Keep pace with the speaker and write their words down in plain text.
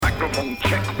Microphone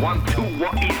check, 1, 2,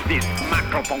 what is this?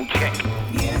 Microphone check.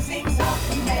 Musings of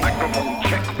the Mayor. Microphone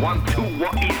check, 1, 2,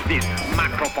 what is this?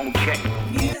 Microphone check.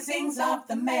 Musings of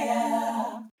the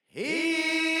Mayor.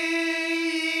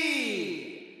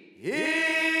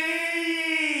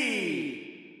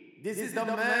 This is the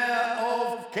Mayor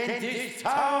of Kentish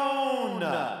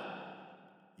Town.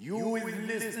 You is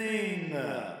listening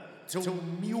to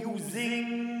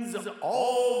Musings of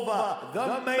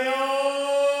the Mayor.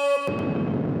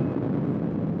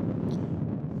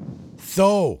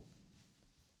 So,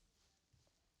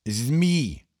 this is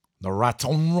me, the Rat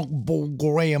Honourable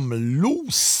Graham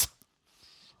Loose,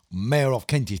 Mayor of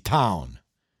Kentish Town.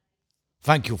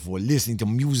 Thank you for listening to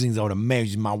Musings of the Mayor.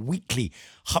 It's my weekly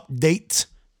update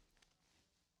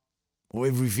of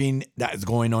everything that is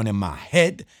going on in my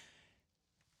head.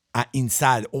 And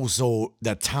inside also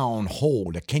the town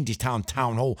hall, the Kentish Town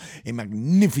Town Hall, a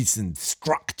magnificent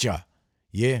structure.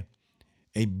 Yeah,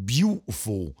 a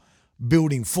beautiful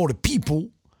building for the people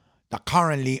that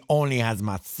currently only has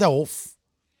myself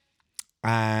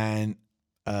and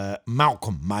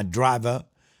Malcolm, my driver,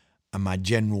 and my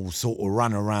general sort of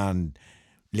run around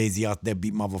lazy ass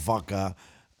deadbeat motherfucker.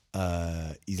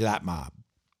 He's like my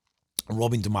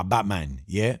Robin to my Batman,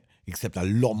 yeah? Except a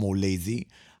lot more lazy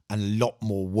and a lot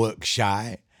more work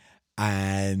shy. But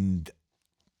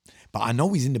I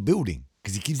know he's in the building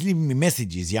because he keeps leaving me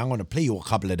messages. Yeah, I'm going to play you a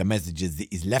couple of the messages that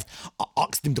he's left. I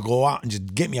asked him to go out and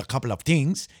just get me a couple of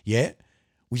things, yeah?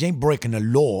 Which ain't breaking the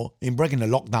law, ain't breaking the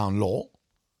lockdown law.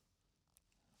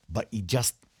 But he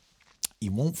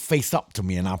won't face up to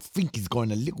me, and I think he's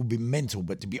going a little bit mental.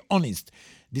 But to be honest,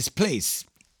 this place,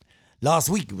 last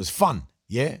week it was fun,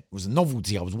 yeah? It was a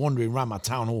novelty. I was wandering around my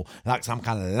town hall like some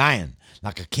kind of lion,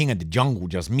 like a king of the jungle,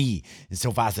 just me in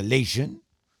self-isolation.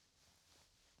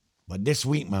 But this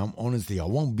week, man, honestly, I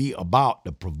won't be about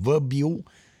the proverbial.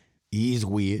 It is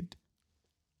weird.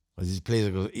 Because this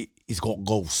place, it's got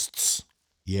ghosts,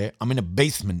 yeah? I'm in a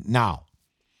basement now.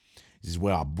 This is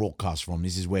where I broadcast from.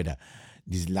 This is where this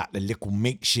is like the little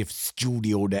makeshift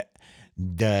studio that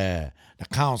the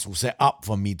council set up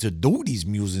for me to do these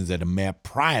musings of the mayor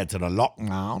prior to the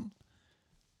lockdown.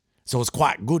 So it's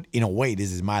quite good in a way.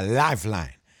 This is my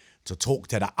lifeline to talk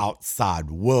to the outside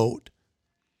world,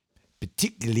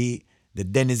 particularly the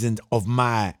denizens of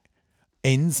my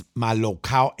ends, my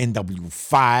locale,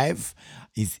 NW5.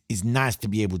 It's nice to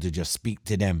be able to just speak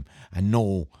to them and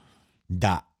know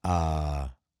that I've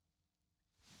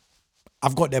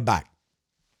got their back.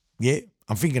 Yeah,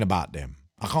 I'm thinking about them.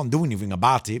 I can't do anything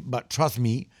about it, but trust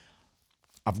me,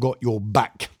 I've got your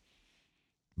back.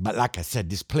 But like I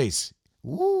said, this place,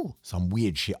 some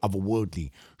weird shit, otherworldly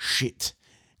shit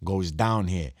goes down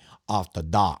here after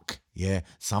dark. Yeah,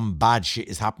 some bad shit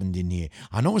has happened in here.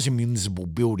 I know it's a municipal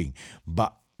building,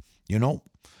 but, you know,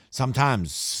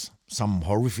 sometimes some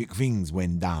horrific things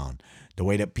went down. The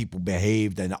way that people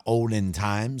behaved in the olden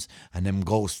times, and them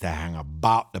ghosts that hang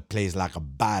about the place like a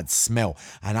bad smell.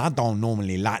 And I don't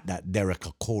normally like that Derek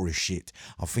Akora shit.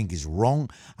 I think it's wrong,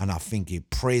 and I think it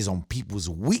preys on people's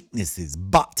weaknesses.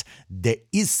 But there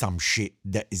is some shit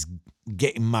that is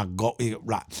getting my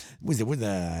right.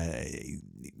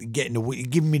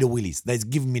 Giving me the willies. That's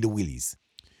giving me the willies.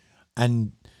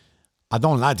 And I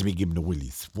don't like to be given the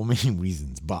willies for many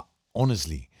reasons. But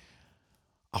honestly,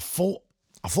 I thought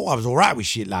I was all right with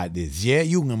shit like this, yeah?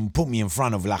 You can put me in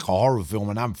front of like a horror film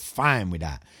and I'm fine with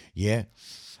that, yeah?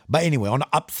 But anyway, on the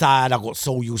upside, I got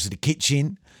so used to the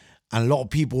kitchen, and a lot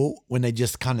of people, when they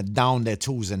just kind of downed their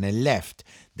tools and they left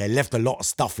a lot of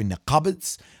stuff in the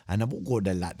cupboards, and I've all got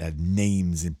their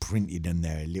names imprinted and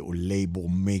their little label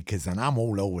makers, and I'm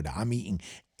all over that. I'm eating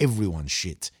everyone's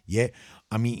shit, yeah?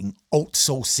 I'm eating Oat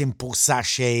So Simple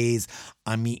sachets,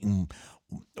 I'm eating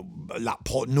like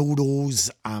pot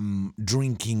noodles, I'm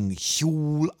drinking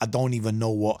Huel. I don't even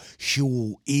know what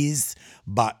Huel is,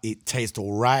 but it tastes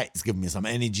all right. It's giving me some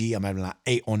energy. I'm having like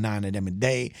 8 or 9 of them a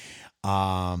day.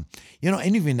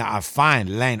 Anything that I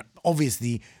find laying,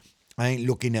 obviously I ain't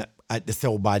looking at the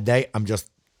sell by date. I'm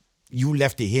just, you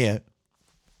left it here,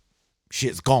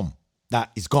 shit's gone.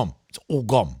 That is gone. It's all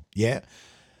gone, yeah?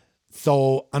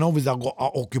 So, and obviously I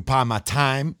occupy my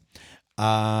time.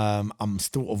 I'm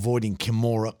still avoiding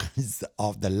Kimura because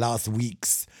of the last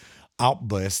week's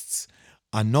outbursts.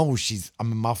 I know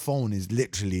my phone is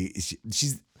literally,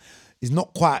 she's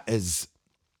not quite as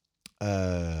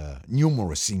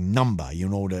numerous in number, you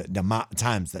know, the amount of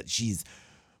times that she's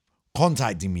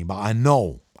contacting me, but I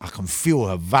know, I can feel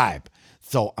her vibe.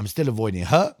 So I'm still avoiding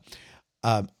her.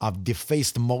 I've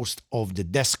defaced most of the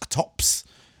desktops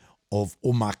of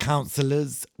all my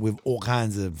counselors with all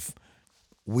kinds of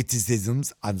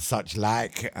witticisms and such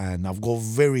like, and I've got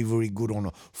very, very good on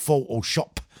a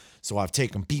Photoshop. So I've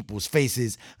taken people's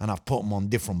faces and I've put them on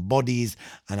different bodies,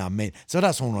 and I made, so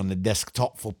that's all on the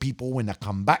desktop for people when they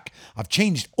come back. I've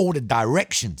changed all the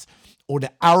directions, all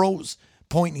the arrows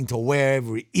pointing to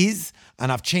wherever it is,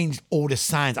 and I've changed all the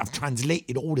signs. I've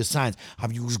translated all the signs.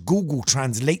 I've used Google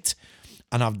Translate,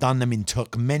 and I've done them in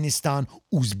Turkmenistan,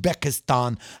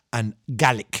 Uzbekistan, and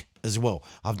Gaelic as well.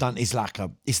 I've done, it's like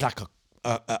a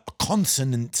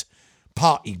consonant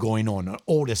party going on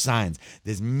all the signs.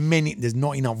 There's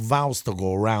not enough vowels to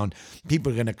go around.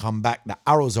 People are going to come back. The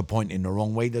arrows are pointing the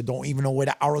wrong way. They don't even know where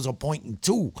the arrows are pointing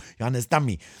to. You understand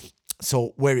me?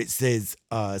 So where it says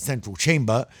central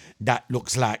chamber, that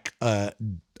looks like a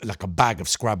bag of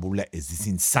Scrabble letters. It's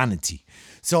insanity.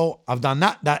 So I've done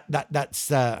that. That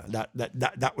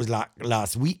was like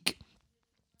last week.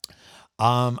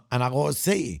 And I gotta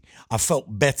say, I felt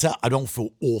better. I don't feel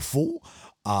awful.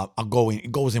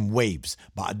 It goes in waves,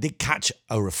 but I did catch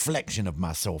a reflection of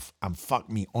myself, and fuck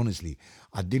me, honestly,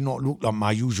 I did not look like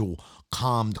my usual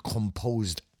calmed,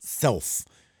 composed self.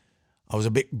 I was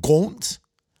a bit gaunt.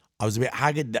 I was a bit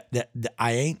haggard. That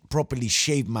I ain't properly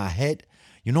shaved my head.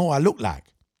 You know what I look like?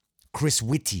 Chris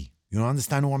Whitty. You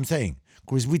understand what I'm saying?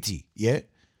 Chris Whitty, yeah?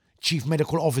 Chief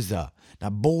Medical Officer. That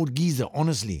bald geezer,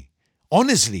 honestly,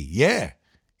 yeah.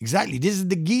 Exactly. This is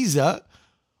the geezer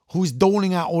who's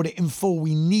doling out all the info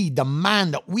we need, the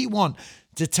man that we want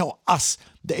to tell us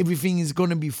that everything is going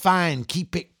to be fine,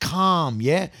 keep it calm,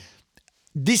 yeah?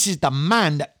 This is the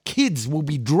man that kids will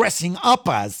be dressing up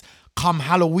as come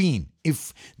Halloween,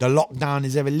 if the lockdown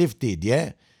is ever lifted,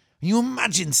 yeah? Can you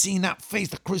imagine seeing that face,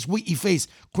 the Chris Whitty face,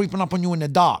 creeping up on you in the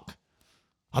dark?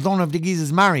 I don't know if the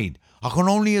geezer's married. I can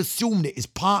only assume that his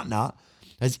partner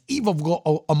has either got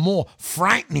a more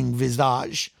frightening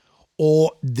visage,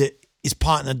 or that his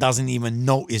partner doesn't even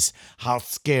notice how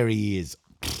scary he is.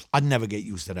 I'd never get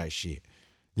used to that shit.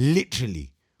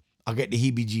 Literally, I get the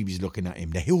heebie-jeebies looking at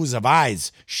him. The Hills of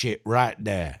Eyes shit right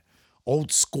there.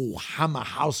 Old school Hammer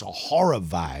House of Horror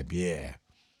vibe, yeah.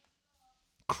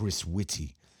 Chris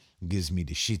Whitty gives me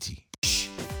the shitty. Shh,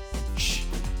 shh,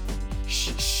 shh,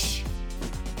 shh,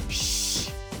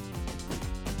 shh.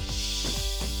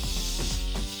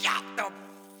 Shut the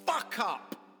fuck up.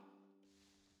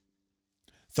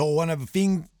 So one of the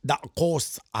things that, of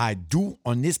course, I do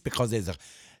on this, because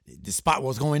despite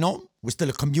what's going on, we're still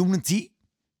a community,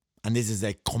 and this is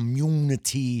a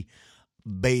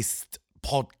community-based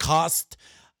podcast,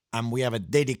 and we have a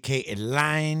dedicated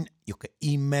line. You can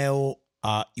email,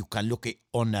 you can look it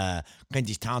on the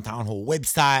Kentish Town Town Hall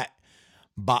website,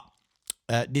 but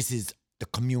this is the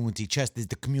community chest. This is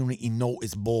the community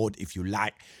notice board, if you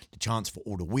like, the chance for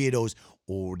all the weirdos,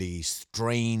 all the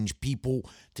strange people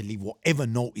to leave whatever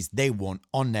notice they want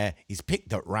on there. Is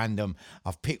picked at random.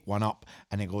 I've picked one up,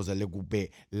 and it goes a little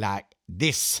bit like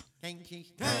this.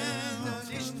 Kentish Town,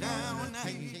 Kentish Town,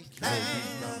 Kentish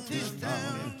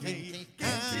Town,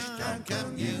 Kentish Town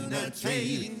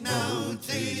community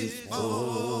notice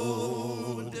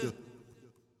board.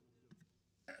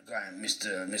 Right,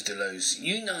 Mr. Loose,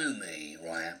 you know me,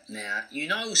 right? Now, you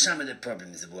know some of the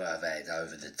problems that I've had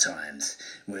over the times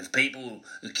with people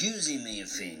accusing me of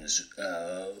things,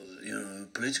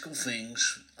 political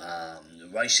things,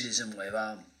 racism,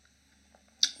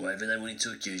 whatever they wanted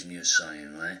to accuse me of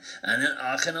saying, right? And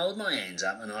I can hold my hands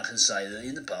up and I can say that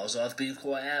in the past I've been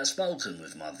quite outspoken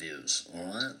with my views, all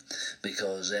right?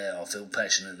 Because I feel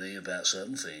passionately about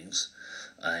certain things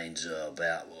and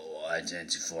about what I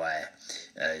identify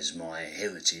as my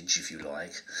heritage, if you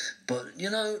like. But,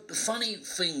 the funny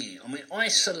thing is,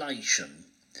 isolation,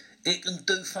 it can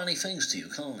do funny things to you,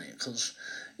 can't it? Because,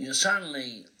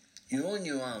 suddenly you're on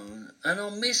your own and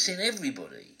I'm missing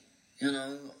everybody. And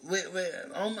I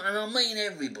mean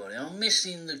everybody. I'm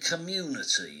missing the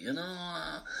community,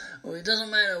 it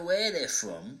doesn't matter where they're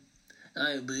from.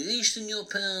 It'll be Eastern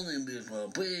European, it'll be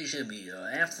British, it'll be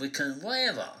African,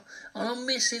 whatever. And I'm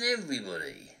missing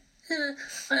everybody.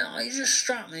 It just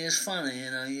struck me as funny,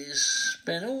 you just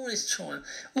spend all this time,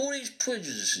 all these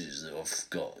prejudices that I've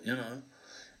got, And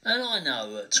I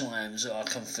know at times that I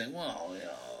can think, well,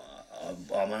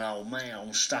 I'm an old man,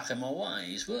 I'm stuck in my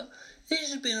ways, but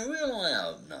this has been a real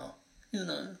eye-opener, It's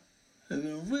been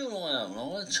a real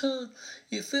eye-opener.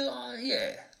 You feel,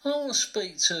 I don't want to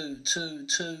speak too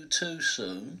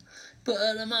soon, but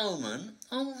at the moment,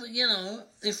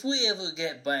 if we ever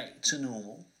get back to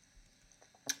normal,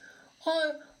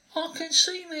 I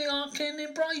can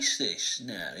embrace this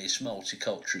now, this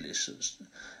multiculturalism,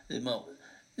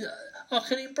 I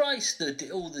can embrace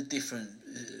all the different,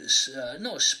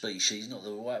 not species, not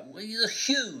the right way, the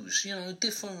hues,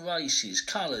 different races,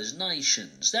 colours,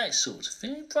 nations, that sort of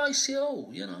thing. Embrace it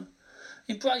all,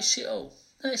 Embrace it all.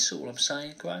 That's all I'm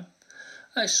saying, Graham.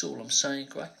 That's all I'm saying,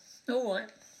 Graham. All right.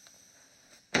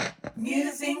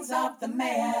 Musings of the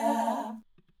Mayor.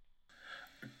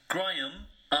 Graham,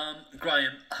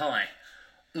 hi.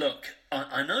 Look,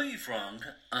 I know you've rung,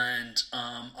 and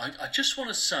I just want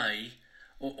to say,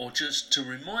 or just to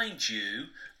remind you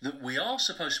that we are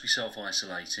supposed to be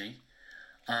self-isolating.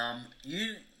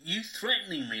 You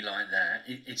threatening me like that,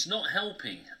 it's not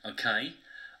helping, okay?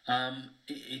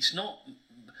 It's not...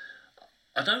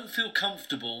 I don't feel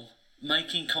comfortable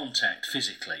making contact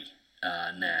physically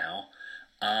now.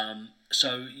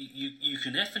 So you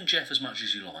can F and Jeff as much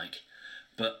as you like,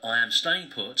 but I am staying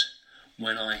put.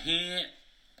 When I hear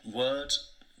word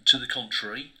to the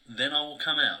contrary, then I will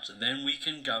come out. Then we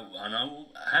can go, and I will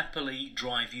happily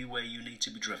drive you where you need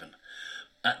to be driven.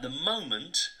 At the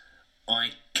moment,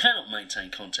 I cannot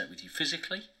maintain contact with you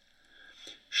physically.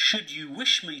 Should you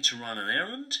wish me to run an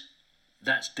errand,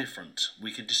 that's different.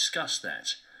 We can discuss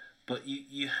that. But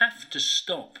you have to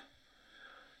stop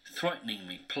threatening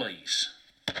me, please.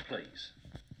 Please.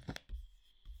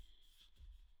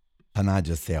 And I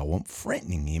just say I wasn't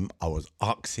threatening him. I was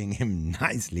asking him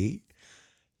nicely,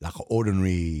 like an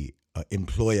ordinary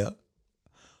employer,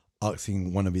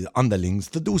 asking one of his underlings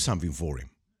to do something for him.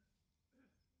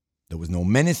 There was no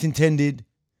menace intended.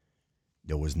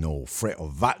 There was no threat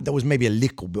of violence. There was maybe a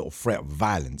little bit of threat of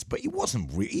violence, but he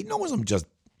wasn't really. He knows I'm just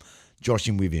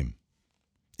joshing with him.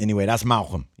 Anyway, that's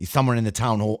Malcolm. He's somewhere in the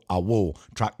town hall. I will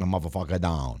track the motherfucker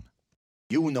down.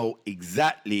 You know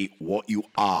exactly what you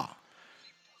are.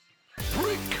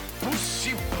 Brick,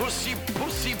 pussy, pussy,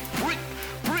 pussy, brick,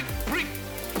 brick, brick,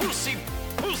 pussy,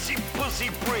 pussy, pussy,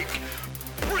 brick,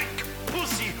 brick,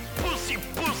 pussy, pussy,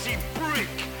 pussy, brick,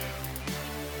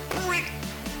 brick,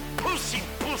 pussy,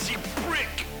 pussy,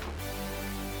 brick.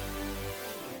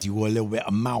 You were a little bit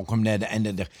of Malcolm there at the end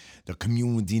of the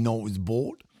community notice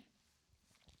board.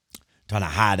 Trying to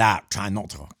hide out, trying not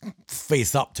to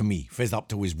face up to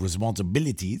his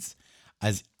responsibilities,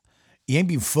 as he ain't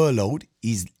been furloughed.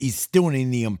 He's still in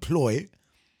the employ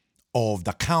of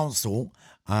the council.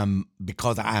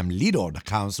 Because I am leader of the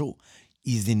council,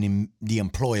 he's in the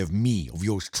employ of me, of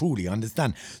yours truly,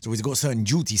 understand? So he's got certain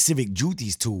duties, civic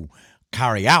duties to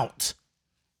carry out,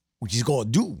 which he's got to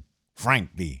do,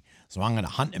 frankly. So I'm going to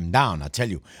hunt him down. I tell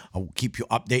you, I will keep you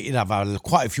updated. I've had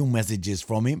quite a few messages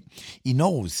from him. He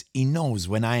knows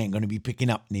when I ain't going to be picking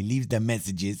up, and he leaves them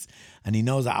messages, and he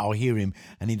knows that I'll hear him,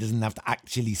 and he doesn't have to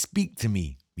actually speak to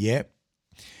me. Yeah?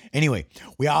 Anyway,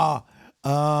 we are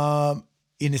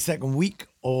in the second week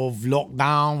of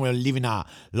lockdown. We're living our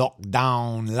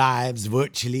lockdown lives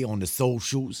virtually on the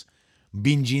socials,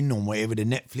 binging on whatever the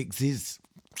Netflix is.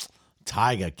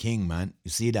 Tiger King, man.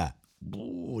 You see that?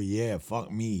 Oh, yeah, fuck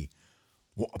me.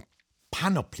 What a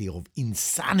panoply of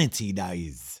insanity that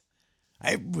is.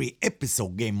 Every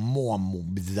episode getting more and more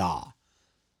bizarre.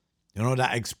 You know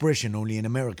that expression only in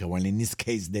America, well, in this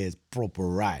case, there's proper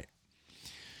right.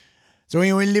 So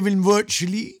anyway, living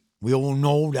virtually, we all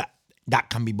know that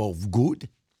can be both good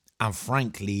and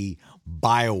frankly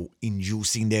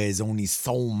bio-inducing. There is only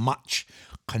so much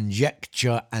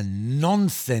conjecture and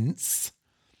nonsense.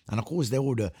 And of course,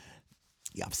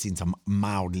 I've seen some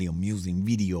mildly amusing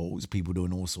videos, people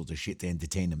doing all sorts of shit to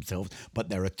entertain themselves, but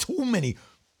there are too many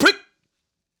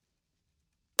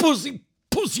pussy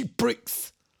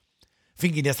pricks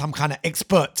thinking they're some kind of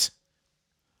expert.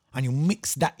 And you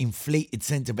mix that inflated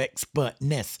sense of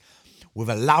expertness with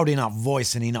a loud enough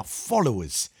voice and enough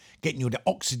followers, getting you the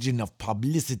oxygen of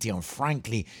publicity, and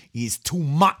frankly, it's too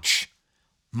much.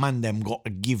 Man, them got to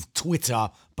give Twitter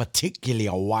particularly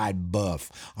a wide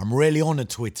berth. I'm really on a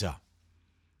Twitter.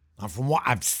 And from what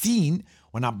I've seen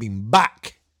when I've been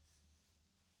back,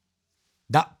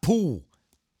 that pool,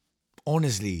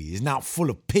 honestly, is now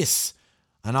full of piss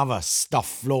and other stuff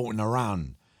floating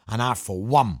around. And I, for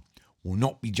one, will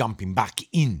not be jumping back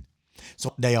in.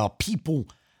 So they are people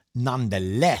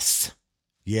nonetheless,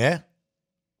 yeah?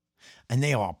 And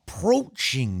they are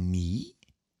approaching me,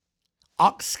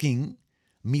 asking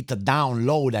me to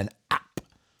download an app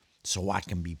so I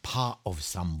can be part of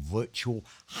some virtual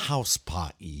house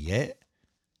party, yeah?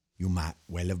 You might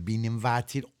well have been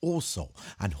invited also.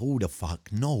 And who the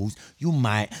fuck knows, you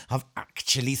might have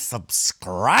actually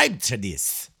subscribed to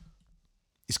this.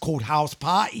 It's called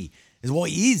Houseparty, is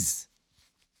what it is.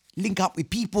 Link up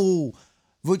with people,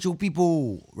 virtual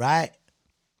people, right?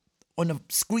 On the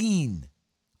screen.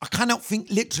 I cannot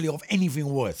think literally of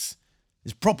anything worse.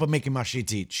 It's proper making my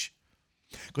shit itch.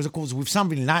 Because, of course, with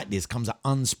something like this comes an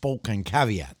unspoken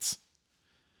caveats.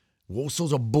 All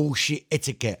sorts of bullshit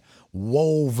etiquette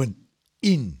woven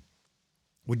in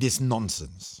with this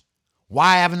nonsense.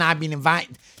 Why haven't I been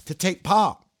invited to take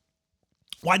part?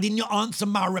 Why didn't you answer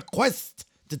my request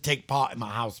to take part in my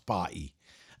house party?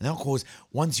 And of course,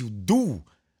 once you do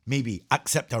maybe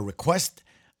accept a request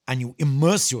and you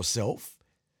immerse yourself,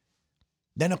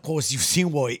 then of course you see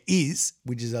what it is,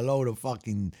 which is a load of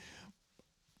fucking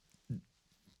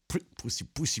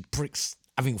pussy pricks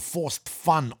having forced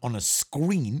fun on a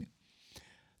screen.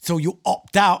 So you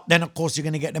opt out, then of course you're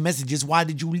going to get the messages, why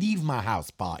did you leave my house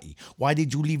party? Why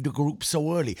did you leave the group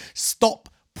so early? Stop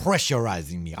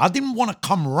pressurizing me. I didn't want to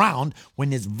come around when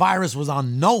this virus was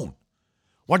unknown.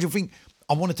 What do you think?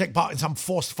 I want to take part in some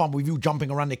forced fun with you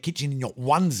jumping around the kitchen in your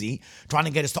onesie, trying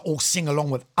to get us to all sing along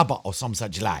with ABBA or some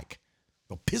such like.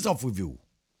 So piss off with you.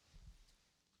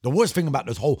 The worst thing about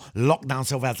this whole lockdown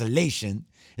self-isolation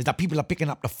is that people are picking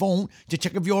up the phone to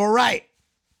check if you're all right.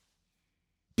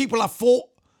 People I thought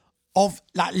of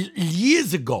like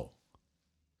years ago.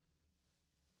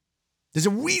 There's a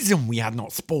reason we had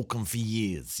not spoken for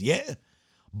years, yeah?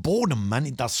 Boredom, man,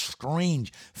 it does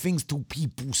strange things to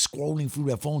people scrolling through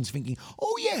their phones thinking,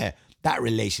 oh yeah, that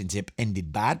relationship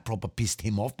ended bad, proper pissed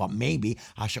him off, but maybe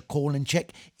I should call and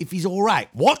check if he's all right.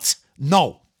 What?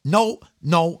 No.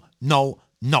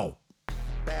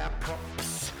 Bear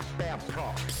props, bear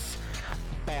props.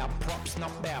 Bear props,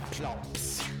 not bear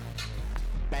plops.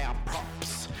 Bear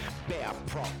props, bear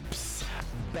props.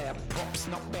 Bear props,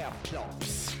 not bear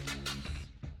plops.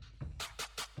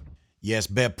 Yes,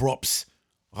 bear props.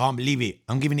 I can't believe it.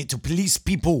 I'm giving it to police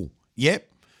people. Yep.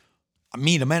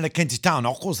 Me, the Mayor of Kentish Town,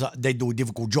 of course they do a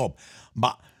difficult job.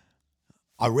 But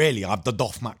I have to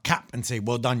doff my cap and say,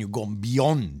 well done, you've gone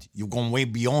beyond. You've gone way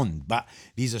beyond. But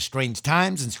these are strange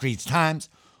times, and strange times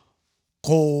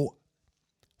call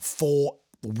for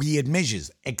weird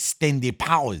measures, extended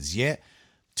powers, yeah?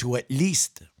 To at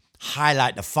least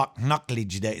highlight the fuck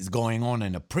knuckleage that is going on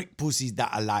and the prick pussies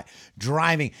that are like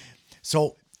driving.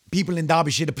 So people in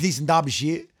Derbyshire, the police in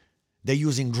Derbyshire, they're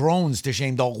using drones to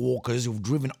shame dog walkers who've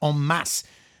driven en masse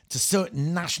to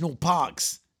certain national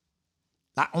parks.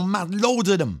 Like en masse, loads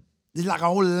of them. There's like a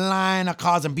whole line of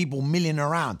cars and people milling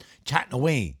around, chatting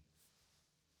away.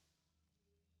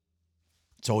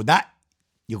 So that,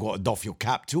 you got to doff your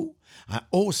cap to. And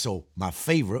also, my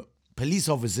favourite, police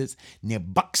officers near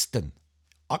Buxton,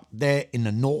 up there in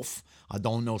the north. I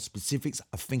don't know specifics.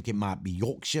 I think it might be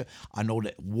Yorkshire. I know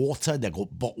that they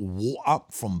got bottled water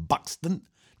from Buxton.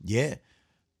 Yeah.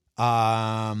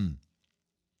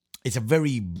 It's a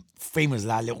very famous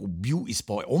little beauty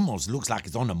spot. It almost looks like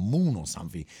it's on the moon or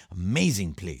something.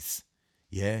 Amazing place.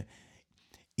 Yeah.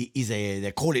 It is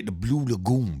they call it the Blue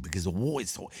Lagoon because the water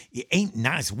is it ain't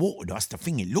nice water. That's the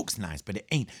thing. It looks nice, but it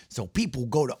ain't. So people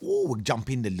go to, we'll jump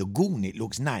in the lagoon. It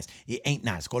looks nice. It ain't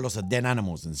nice. Got lots of dead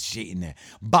animals and shit in there.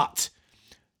 But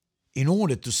in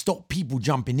order to stop people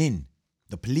jumping in,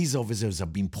 the police officers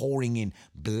have been pouring in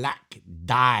black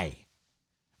dye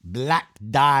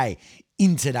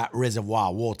into that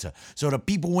reservoir water. So the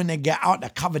people, when they get out, they're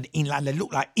covered in they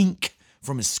look like ink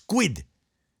from a squid.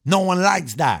 No one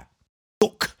likes that.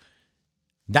 Look,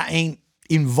 that ain't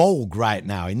in vogue right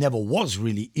now. It never was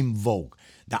really in vogue.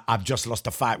 That I've just lost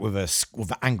a fight with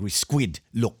an angry squid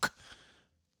look.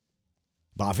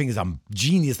 But I think it's a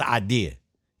genius idea.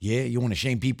 Yeah, you want to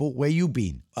shame people? Where you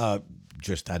been?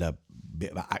 Just had a bit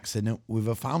of an accident with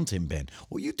a fountain pen.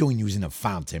 What are you doing using a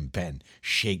fountain pen,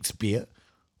 Shakespeare?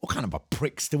 What kind of a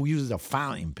prick still uses a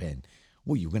fountain pen?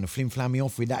 Well, you going to flim-flam me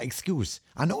off with that excuse?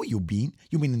 I know you've been.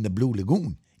 You've been in the Blue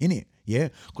Lagoon, innit? Yeah?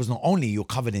 Because not only you're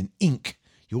covered in ink,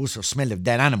 you also smell of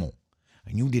dead animal.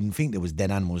 And you didn't think there was dead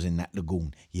animals in that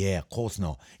lagoon. Yeah, of course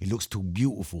not. It looks too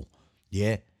beautiful.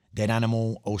 Yeah? Dead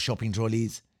animal, old shopping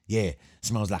trolleys. Yeah,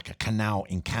 smells like a canal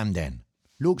in Camden.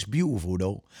 Looks beautiful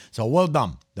though. So well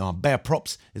done. Bear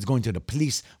props is going to the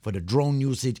police for the drone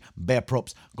usage. Bear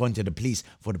props going to the police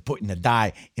for the putting the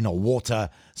dye in the water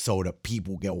so that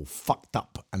people get all fucked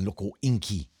up and look all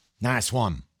inky. Nice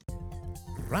one.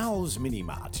 Rouse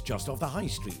Minimart, just off the high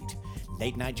street.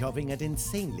 Late night shopping at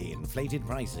insanely inflated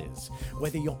prices.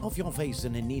 Whether you're off your face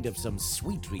and in need of some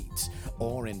sweet treats,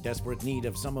 or in desperate need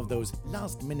of some of those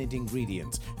last minute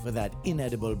ingredients for that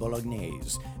inedible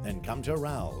bolognese, then come to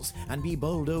Rouse and be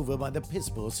bowled over by the piss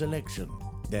poor selection.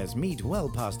 There's meat well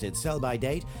past its sell-by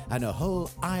date and a whole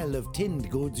aisle of tinned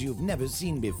goods you've never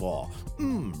seen before.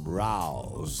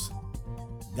 Rouse.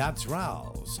 That's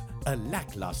Rouse, a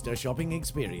lackluster shopping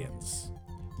experience.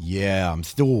 Yeah, I'm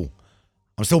still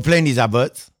playing these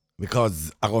adverts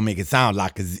because I gotta make it sound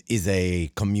like it's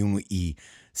a community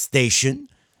station.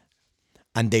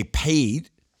 and they paid,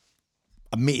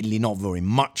 admittedly not very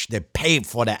much, they paid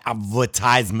for their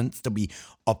advertisements to be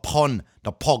upon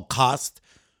the podcast.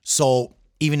 So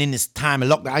even in this time of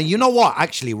lockdown, you know what?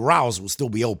 Actually, Rouse will still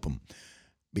be open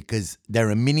because they're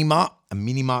a mini-mart, and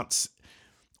mini-marts,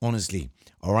 honestly,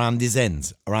 around these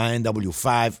ends, around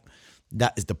NW5,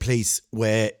 that is the place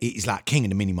where it is like king of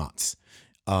the mini-marts.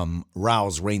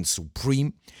 Rouse reigns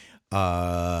supreme.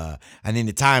 And in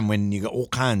the time when you got all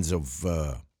kinds of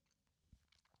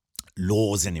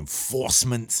laws and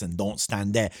enforcements and don't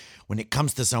stand there, when it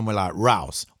comes to somewhere like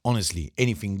Rouse, honestly,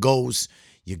 anything goes.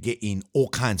 You're getting all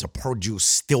kinds of produce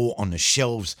still on the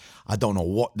shelves. I don't know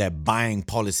what their buying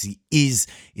policy is.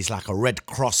 It's like a Red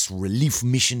Cross relief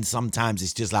mission sometimes.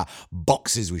 It's just like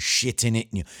boxes with shit in it.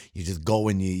 And you just go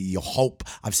and you hope.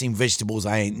 I've seen vegetables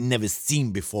I ain't never seen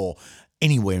before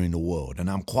anywhere in the world. And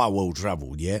I'm quite well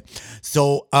traveled, yeah?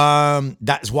 So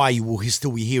that's why you will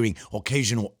still be hearing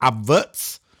occasional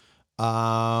adverts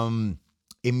in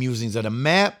Musings of the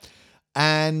Mayor.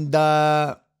 And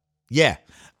yeah.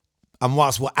 And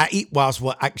whilst we're at it, whilst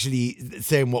we're actually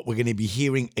saying what we're going to be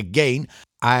hearing again,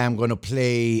 I am going to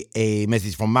play a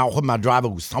message from Malcolm, my driver,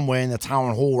 who's somewhere in the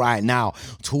town hall right now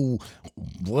to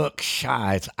work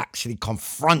shy to actually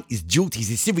confront his duties,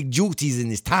 his civic duties in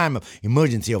this time of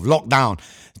emergency, of lockdown,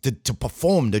 to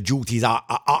perform the duties I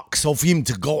ask of him,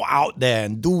 to go out there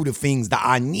and do the things that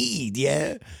I need,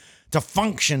 yeah, to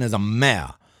function as a mayor.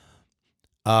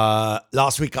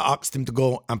 Last week I asked him to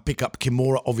go and pick up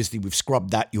Kimura. Obviously we've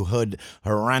scrubbed that. You heard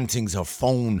her rantings, her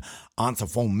answer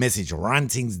phone message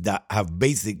rantings that have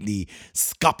basically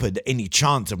scuppered any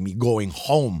chance of me going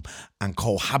home and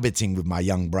cohabiting with my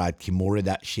young bride Kimura.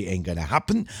 That shit ain't gonna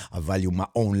happen. I value my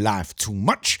own life too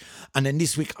much. And then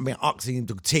this week I've been asking him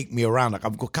to take me around. Like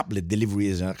I've got a couple of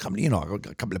deliveries and I've got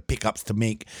a couple of pickups to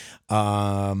make.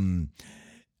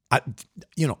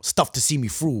 Stuff to see me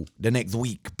through the next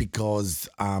week because,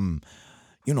 a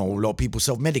lot of people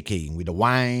self-medicating with the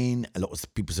wine, a lot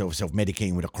of people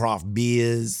self-medicating with the craft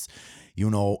beers. You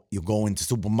go into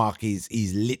supermarkets,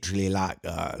 it's literally like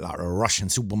a Russian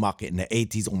supermarket in the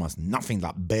 80s, almost nothing,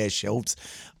 like bare shelves.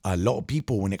 A lot of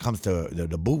people, when it comes to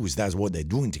the booze, that's what they're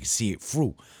doing to see it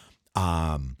through.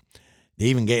 They're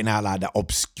even getting out like that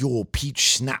obscure peach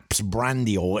schnapps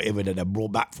brandy or whatever that they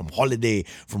brought back from holiday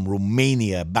from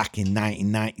Romania back in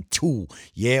 1992.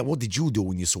 Yeah, what did you do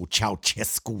when you saw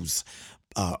Ceausescu's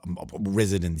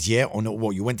residence? Yeah, or no,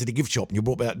 what? You went to the gift shop and you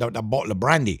brought back that bottle of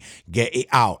brandy. Get it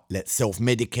out. Let's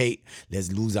self-medicate.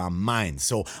 Let's lose our minds.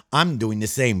 So I'm doing the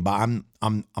same, but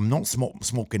I'm not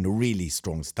smoking the really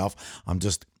strong stuff. I'm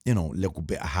just a little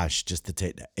bit of hash just to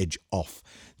take the edge off,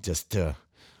 just to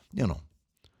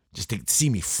see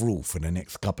me through for the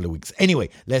next couple of weeks. Anyway,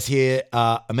 let's hear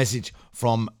a message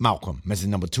from Malcolm. Message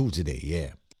number 2 today,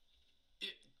 yeah.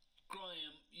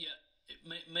 Graham,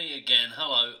 me again.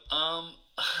 Hello.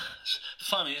 It's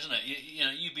funny, isn't it?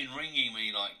 You've been ringing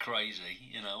me like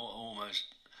crazy, almost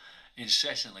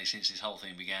incessantly since this whole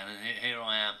thing began, and here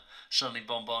I am suddenly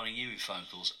bombarding you with phone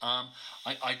calls. I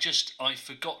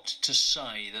forgot to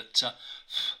say that.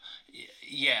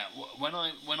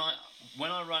 When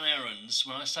I run errands,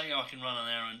 when I say I can run an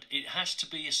errand, it has to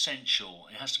be essential.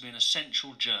 It has to be an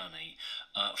essential journey,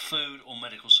 food or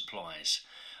medical supplies.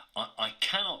 I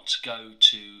cannot go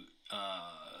to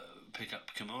pick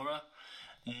up Kimura.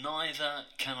 Neither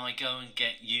can I go and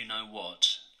get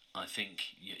you-know-what. I think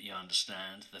you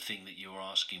understand the thing that you're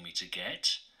asking me to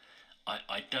get.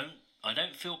 I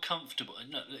don't feel comfortable.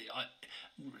 No,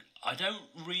 I don't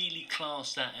really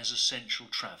class that as essential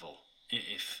travel,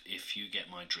 if you get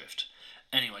my drift.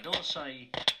 Anyway, I don't want to say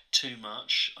too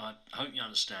much. I hope you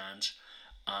understand.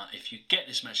 If you get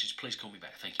this message, please call me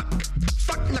back. Thank you.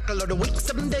 Fuck knuckle of the week,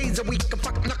 7 days a week.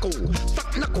 Fuck knuckle.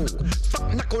 Fuck knuckle.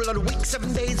 Fuck knuckle of the week,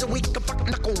 7 days a week. Fuck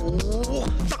knuckle.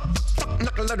 Fuck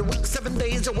knuckle of the week, 7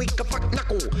 days a week. Fuck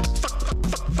knuckle.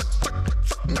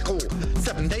 Fuck knuckle.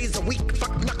 7 days a week.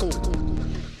 Fuck knuckle.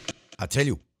 I tell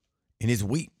you, in this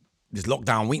week, this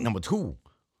lockdown week number 2,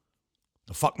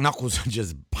 the fuck knuckles are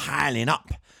just piling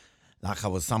up like I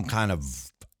was some kind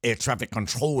of air traffic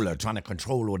controller trying to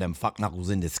control all them fuck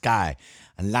knuckles in the sky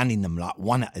and landing them like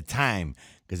one at a time.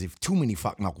 Because if too many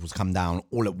fuck knuckles come down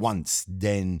all at once,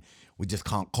 then we just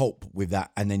can't cope with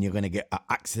that. And then you're going to get an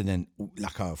accident,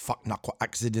 like a fuck knuckle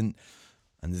accident.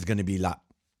 And there's going to be like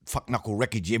fuck knuckle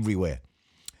wreckage everywhere.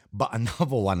 But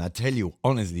another one, I tell you,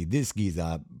 honestly, this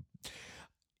geezer,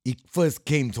 it first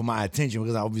came to my attention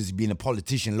because I've obviously been a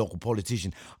politician, local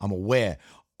politician. I'm aware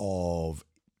of,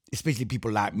 especially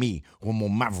people like me, who are more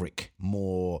maverick,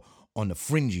 more on the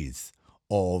fringes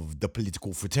of the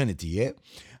political fraternity, yeah?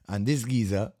 And this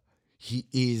geezer, he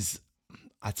is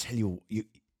I tell you,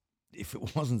 if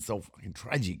it wasn't so fucking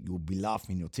tragic, you would be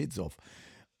laughing your tits off.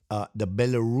 The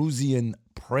Belarusian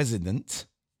president,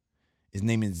 his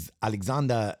name is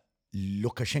Alexander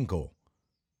Lukashenko.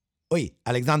 Oi,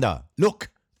 Alexander,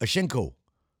 Lukashenko.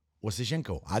 What's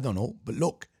Lukashenko? I don't know, but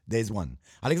look, there's one.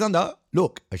 Alexander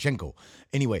Lukashenko.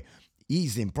 Anyway,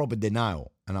 he's in proper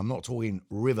denial, and I'm not talking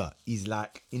river. He's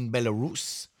like in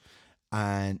Belarus,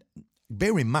 and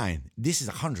bear in mind, this is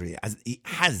a country, as it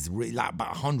has like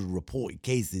about 100 reported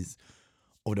cases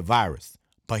of the virus,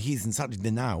 but he's in such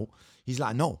denial. He's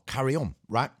like, no, carry on,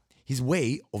 right? His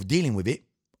way of dealing with it,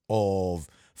 of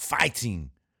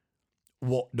fighting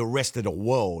what the rest of the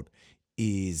world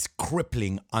is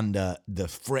crippling under the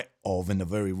threat of, and the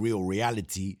very real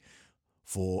reality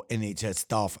for NHS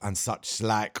staff and such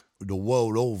like the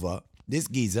world over. This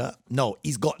geezer, no,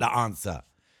 he's got the answer.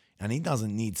 And he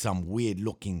doesn't need some weird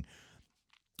looking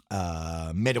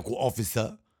medical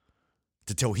officer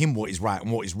to tell him what is right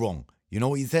and what is wrong. You know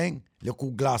what he's saying?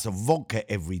 Little glass of vodka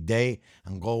every day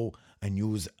and go and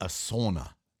use a sauna.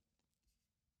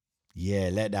 Yeah,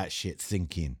 let that shit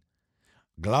sink in.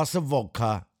 Glass of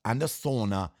vodka and a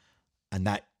sauna, and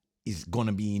that is going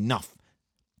to be enough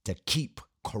to keep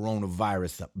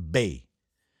coronavirus at bay.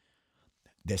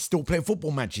 They're still playing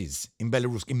football matches in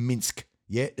Belarus, in Minsk.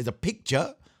 Yeah, there's a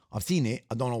picture. I've seen it.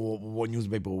 I don't know what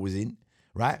newspaper it was in,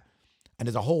 right? And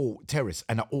there's a whole terrace,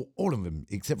 and all of them,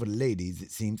 except for the ladies,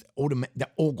 it seems, they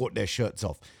all got their shirts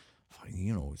off.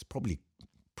 You know, it's probably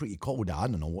pretty cold out. I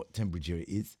don't know what temperature it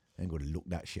is. I ain't got to look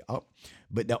that shit up.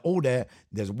 But they're all there.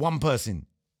 There's one person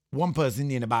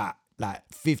in about like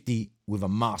 50 with a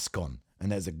mask on.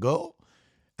 And there's a girl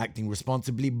acting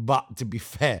responsibly. But to be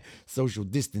fair, social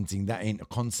distancing, that ain't a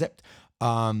concept.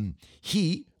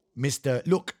 Mr.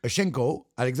 Lukashenko,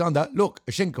 Alexander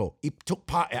Lukashenko, he took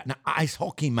part in an ice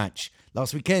hockey match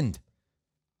last weekend,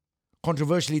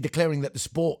 controversially declaring that the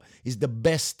sport is the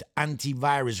best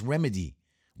antivirus remedy.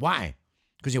 Why?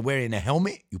 Because you're wearing a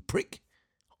helmet, you prick?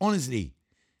 Honestly,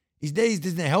 his days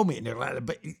doesn't have a helmet,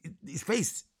 but his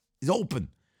face is open.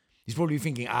 He's probably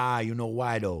thinking, you know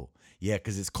why though? Yeah,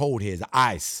 because it's cold here, it's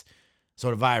ice. So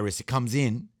the virus, it comes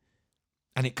in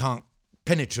and it can't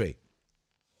penetrate.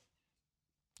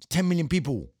 10 million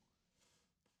people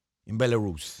in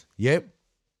Belarus, yeah?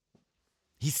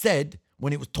 He said,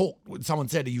 when it was talked, when someone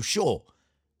said, are you sure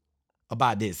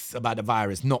about this, about the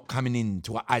virus not coming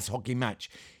into an ice hockey match?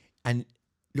 And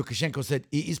Lukashenko said,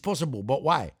 it is possible, but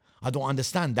why? I don't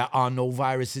understand. There are no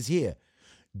viruses here.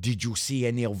 Did you see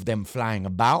any of them flying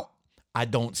about? I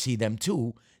don't see them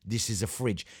too. This is a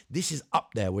fridge. This is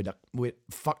up there with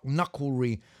fuck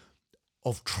knucklery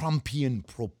of Trumpian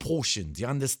proportions. You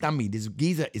understand me? This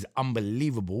geezer is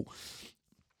unbelievable.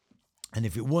 And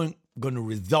if it weren't going to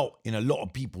result in a lot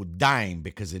of people dying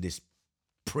because of this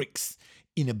prick's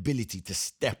inability to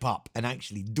step up and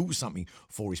actually do something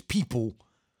for his people,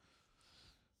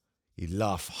 he'd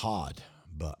laugh hard.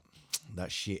 But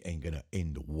that shit ain't going to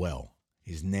end well.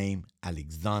 His name,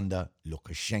 Alexander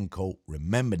Lukashenko.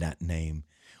 Remember that name.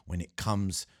 When it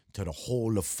comes to the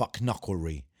whole of fuck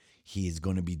knucklery, he is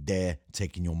going to be there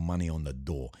taking your money on the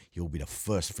door. He'll be the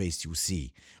first face you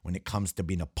see. When it comes to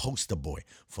being a poster boy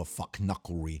for fuck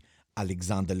knucklery,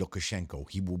 Alexander Lukashenko,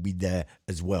 he will be there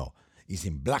as well. It's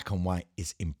in black and white.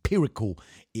 It's empirical.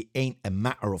 It ain't a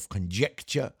matter of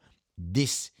conjecture.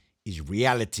 This is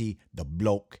reality. The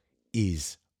bloke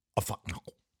is a fuck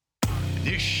knuckle.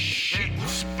 This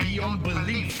shit's beyond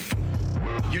belief.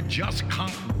 You just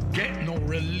can't get no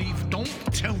relief. Don't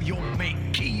tell your mate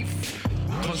Keith,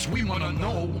 cause we wanna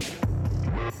know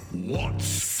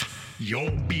what's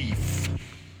your beef.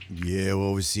 Yeah, well,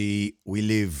 obviously, we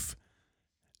live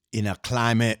in a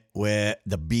climate where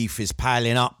the beef is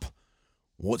piling up.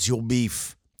 What's your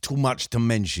beef? Too much to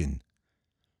mention.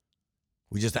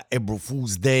 We just at April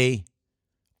Fool's Day,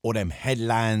 all them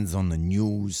headlines on the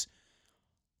news.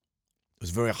 It was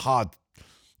very hard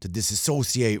to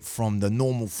disassociate from the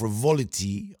normal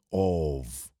frivolity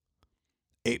of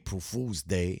April Fool's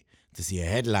Day to see a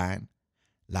headline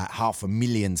like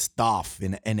 500,000 staff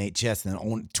in the NHS and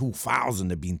only 2,000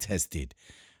 have been tested.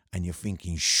 And you're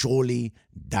thinking, surely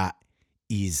that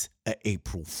is an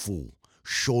April Fool.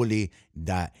 Surely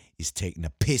that is taking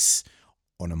a piss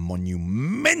on a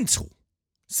monumental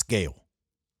scale.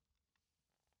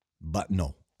 But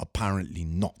no, apparently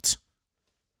not.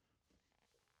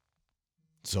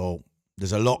 So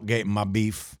there's a lot getting my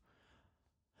beef,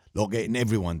 a lot getting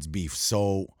everyone's beef.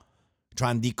 So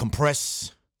try and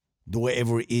decompress, do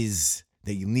whatever it is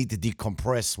that you need to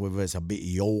decompress, whether it's a bit of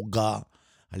yoga,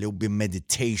 a little bit of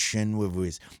meditation, whether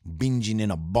it's binging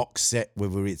in a box set,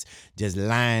 whether it's just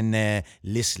lying there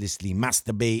listlessly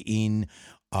masturbating,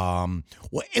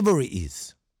 whatever it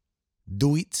is,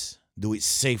 do it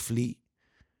safely,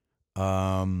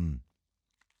 and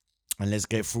let's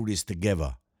get through this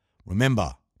together.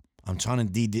 Remember, I'm trying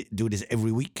to do this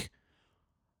every week.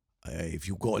 If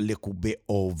you've got a little bit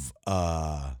of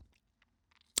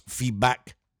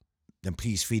feedback, then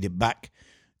please feed it back.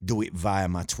 Do it via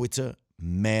my Twitter,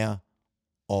 Mayor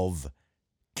of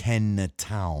Kentish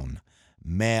Town.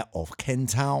 Mayor of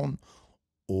Kentish Town,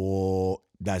 or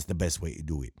that's the best way to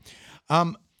do it.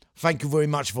 Thank you very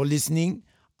much for listening.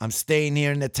 I'm staying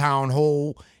here in the town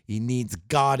hall. He needs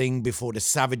guarding before the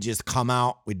savages come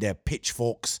out with their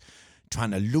pitchforks,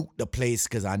 trying to loot the place,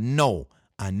 because I know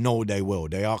they will.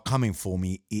 They are coming for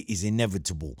me. It is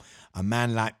inevitable. A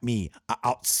man like me, an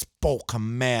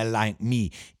outspoken mayor like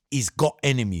me, he's got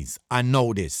enemies. I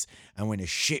know this. And when the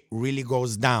shit really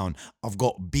goes down, I've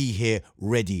got to be here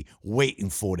ready, waiting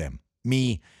for them.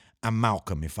 Me and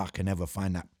Malcolm, if I can ever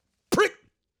find that prick,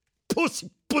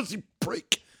 pussy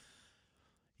prick.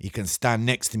 He can stand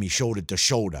next to me shoulder to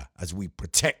shoulder as we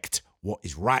protect what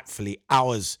is rightfully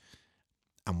ours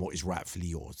and what is rightfully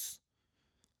yours.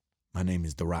 My name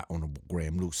is the Right Honourable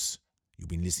Graham Luce. You've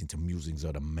been listening to Musings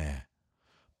of the Mayor.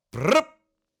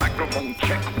 Microphone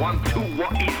check, 1, 2,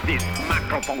 what is this?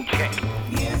 Microphone check.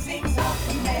 Musings of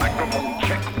the Mayor. Microphone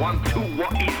check, 1, 2,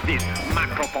 what is this?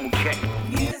 Microphone check.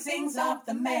 Musings of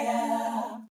the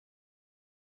Mayor.